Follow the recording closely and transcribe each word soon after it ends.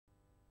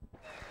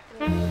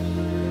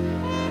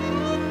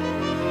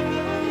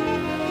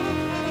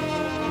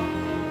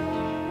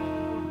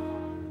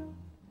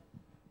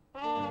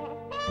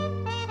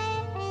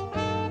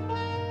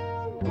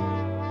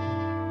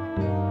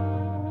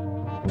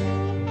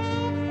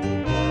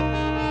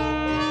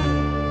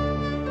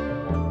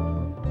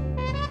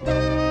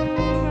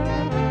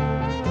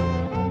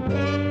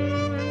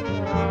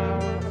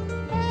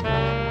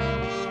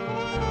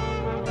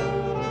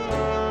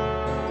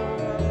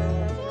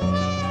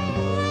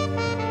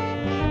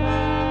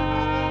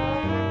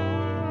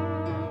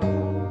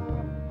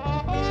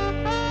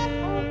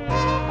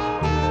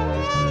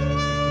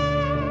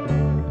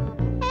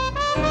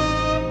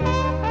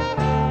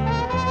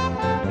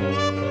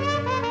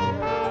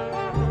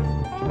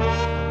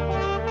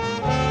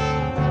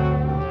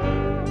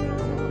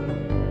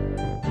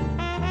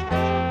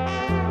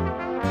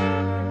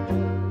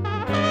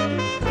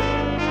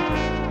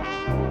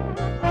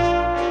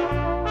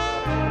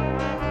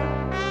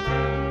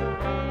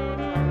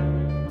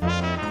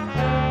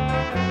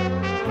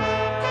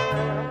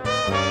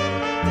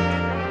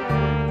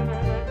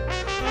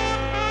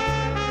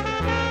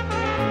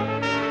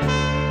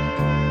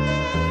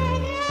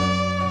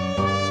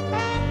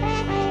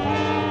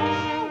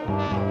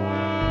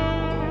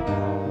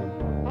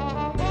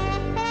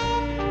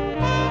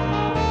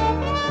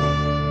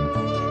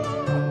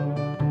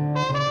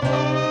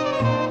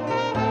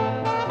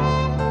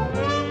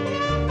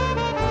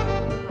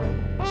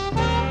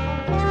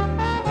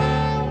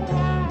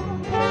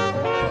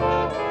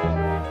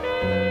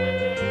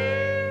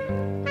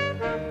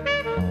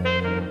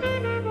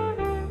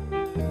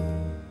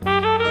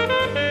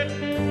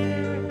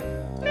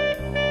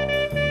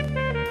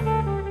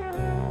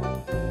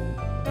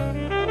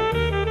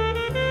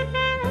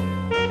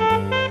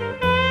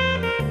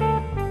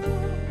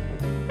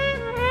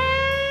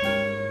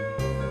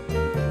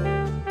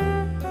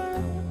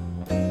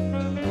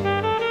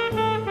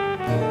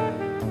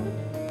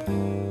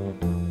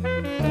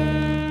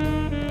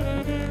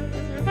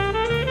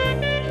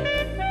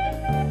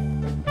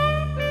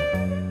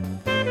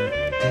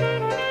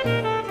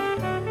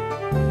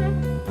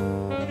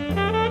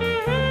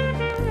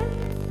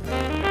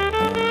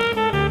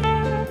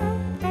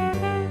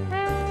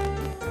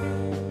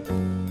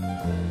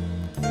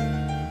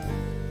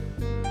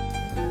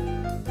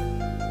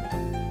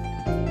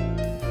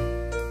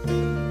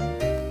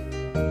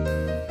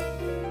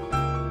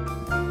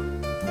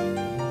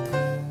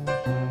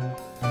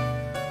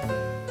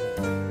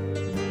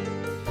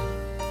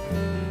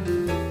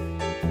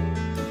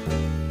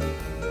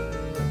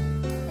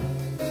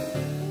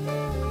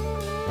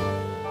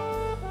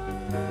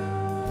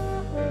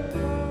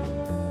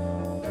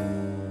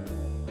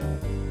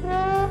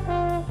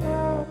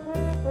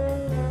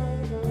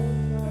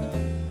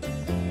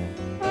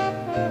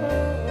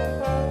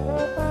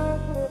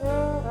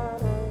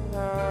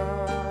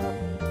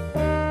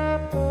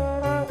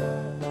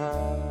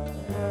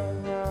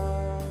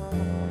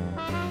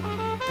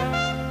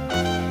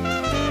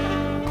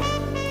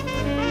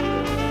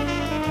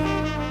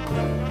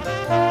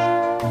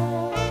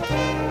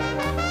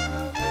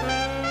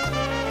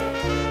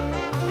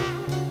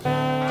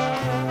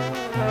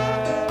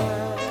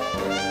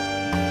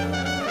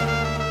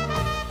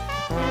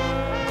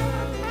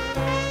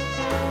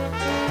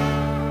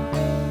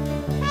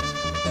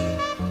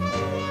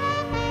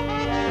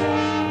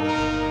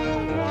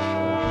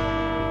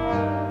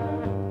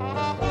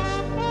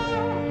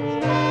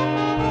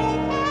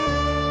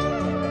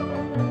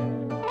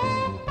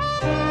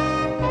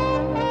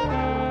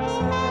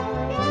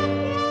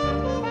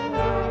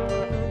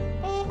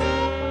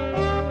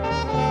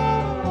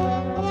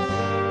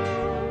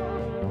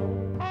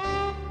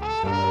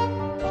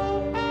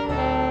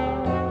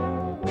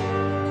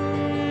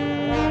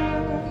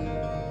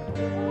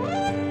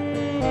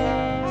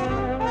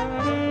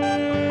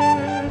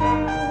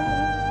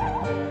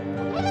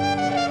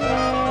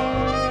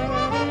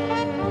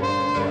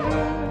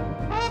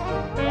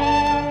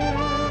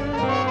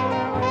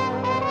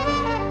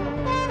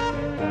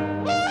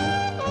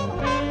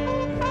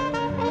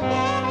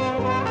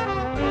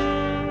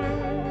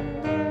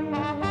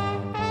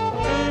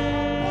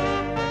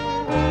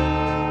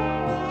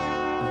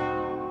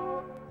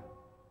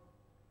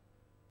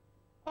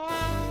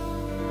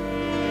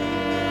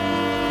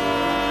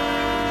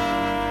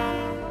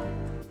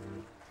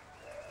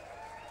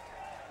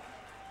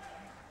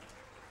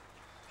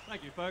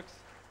Thank you, folks.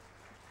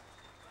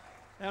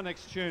 Our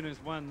next tune is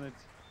one that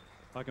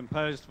I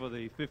composed for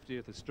the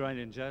 50th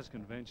Australian Jazz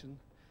Convention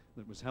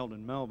that was held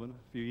in Melbourne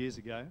a few years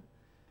ago,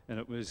 and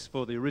it was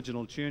for the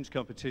original tunes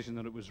competition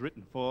that it was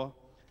written for.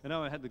 And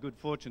I had the good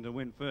fortune to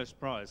win first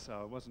prize,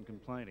 so I wasn't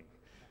complaining.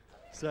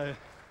 So,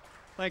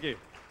 thank you.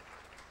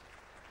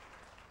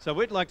 So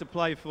we'd like to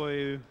play for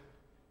you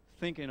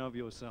Thinking of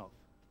Yourself.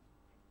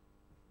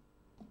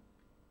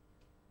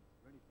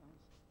 Ready,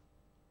 fellas?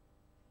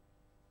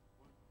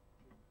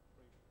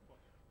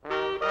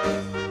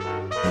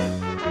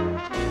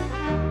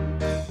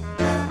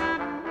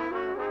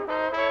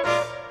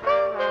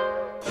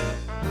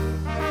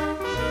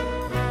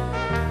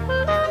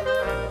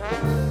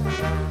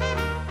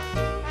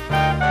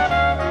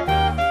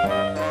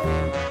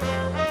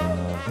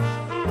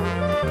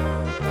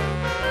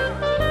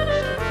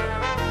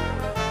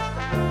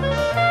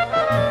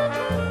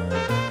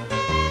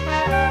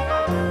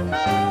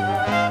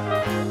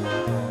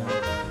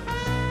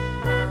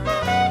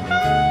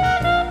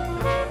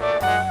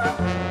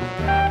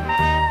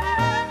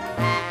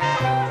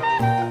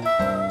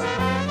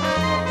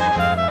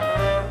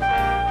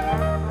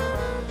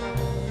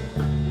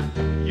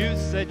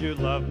 said you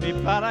love me,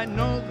 but I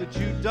know that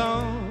you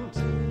don't.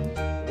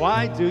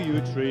 Why do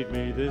you treat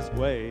me this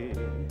way?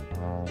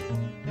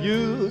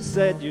 You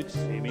said you'd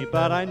see me,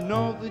 but I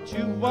know that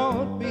you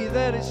won't be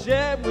there to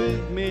share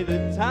with me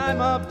the time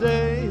of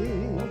day.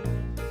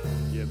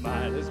 You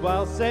might as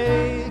well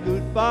say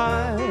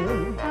goodbye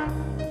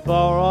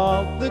for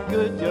all the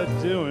good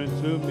you're doing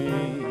to me.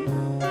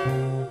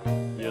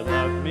 You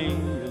love me,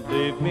 you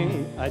leave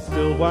me, I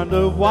still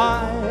wonder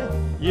why.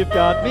 You've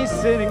got me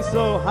sitting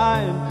so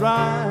high and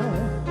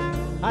dry.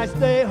 I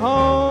stay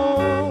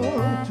home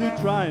to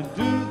try and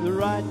do the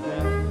right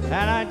thing,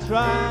 and I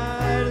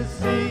try to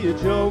see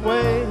it your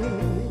way.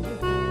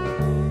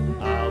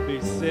 I'll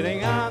be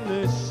sitting on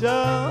this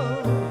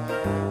shelf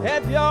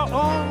if you're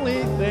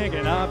only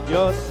thinking of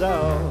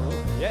yourself.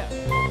 Yeah.